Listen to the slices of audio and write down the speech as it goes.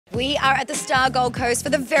We are at the Star Gold Coast for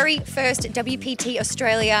the very first WPT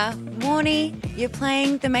Australia. Warne, you're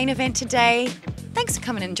playing the main event today. Thanks for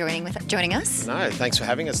coming and joining us. No, thanks for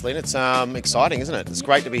having us, Lynn. It's exciting, isn't it? It's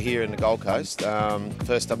great to be here in the Gold Coast.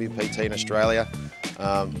 First WPT in Australia.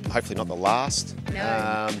 Hopefully not the last.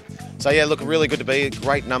 No. So yeah, look, really good to be.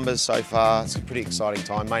 Great numbers so far. It's a pretty exciting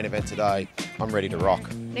time. Main event today. I'm ready to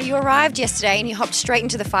rock. Now, you arrived yesterday and you hopped straight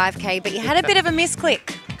into the 5K, but you had a bit of a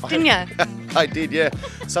misclick, didn't you? I did, yeah.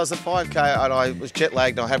 So it was the 5K and I was jet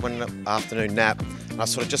lagged and I had one afternoon nap and I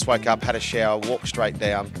sort of just woke up, had a shower, walked straight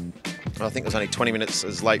down. And I think it was only 20 minutes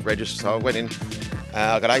as late register, so I went in.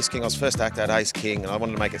 I got Ace King. I was first act at Ace King, and I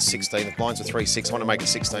wanted to make it 16. The blinds were 3-6. I wanted to make it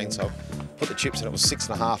 16, so I put the chips in. It was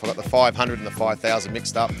 6.5. I got the 500 and the 5,000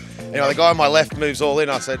 mixed up. Anyway, the guy on my left moves all in.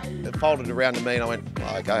 I said, it folded around to me, and I went,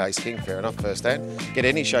 well, okay, Ace King, fair enough, first hand. Get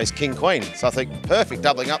any, shows King Queen. So I think, perfect,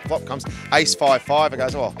 doubling up. Flop comes Ace 5-5. It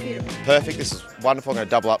goes, oh, perfect. This is wonderful. I'm going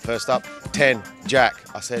to double up first up. 10 Jack.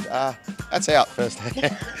 I said, that's out first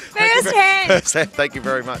hand. First hand. First hand. Thank you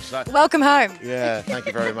very much. So, welcome home. yeah, thank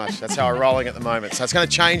you very much. That's how we're rolling at the moment. So it's going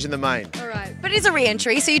to change in the main. All right. But it is a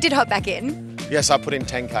re-entry, so you did hop back in. Yes, I put in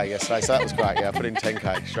 10K yesterday, so that was great. Yeah, I put in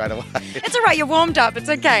 10K straight away. It's all right, you're warmed up, it's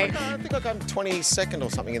okay. I think I got 22nd or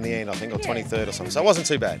something in the end, I think, or 23rd or something. So it wasn't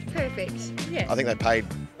too bad. Perfect. Yeah. I think they paid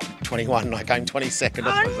 21 and I came 22nd.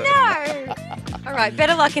 Oh, no. All right,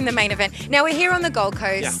 better luck in the main event. Now, we're here on the Gold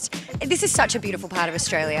Coast. Yeah. This is such a beautiful part of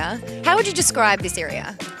Australia. How would you describe this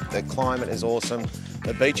area? The climate is awesome.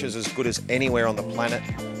 The beach is as good as anywhere on the planet.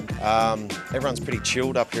 Everyone's pretty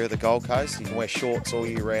chilled up here at the Gold Coast. You can wear shorts all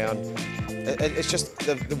year round. It's just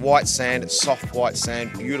the white sand, it's soft white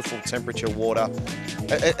sand, beautiful temperature water.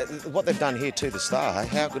 What they've done here too, the Star,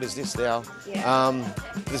 how good is this now? Yeah.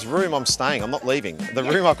 This room I'm staying, I'm not leaving. The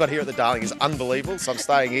room I've got here at the Darling is unbelievable, so I'm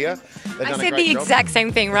staying here. I said the exact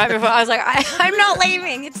same thing right before. I was like, I'm not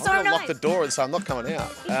leaving, it's so nice. Lock the door and say I'm not coming out.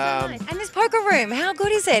 It's nice. And this poker room, how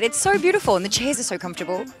good is it? It's so beautiful and the chairs are so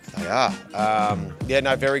comfortable. They are. Yeah,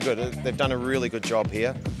 no, very good. They've done a really good job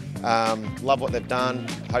here. Love what they've done.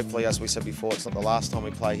 Hopefully, as we said before, it's not the last time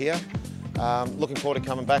we play here. Looking forward to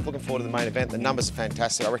coming back. Looking forward to the main event. The numbers are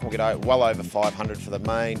fantastic. I reckon we'll get well over 500 for the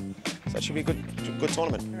main. So it should be a good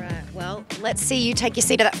tournament. All right. Well, let's see you take your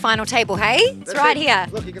seat at that final table, hey? It's right here.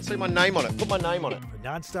 Look, you can see my name on it. Put my name on it. For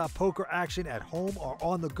non-stop poker action at home or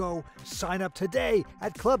on the go, sign up today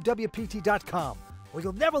at ClubWPT.com, where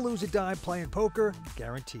you'll never lose a dime playing poker,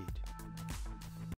 guaranteed.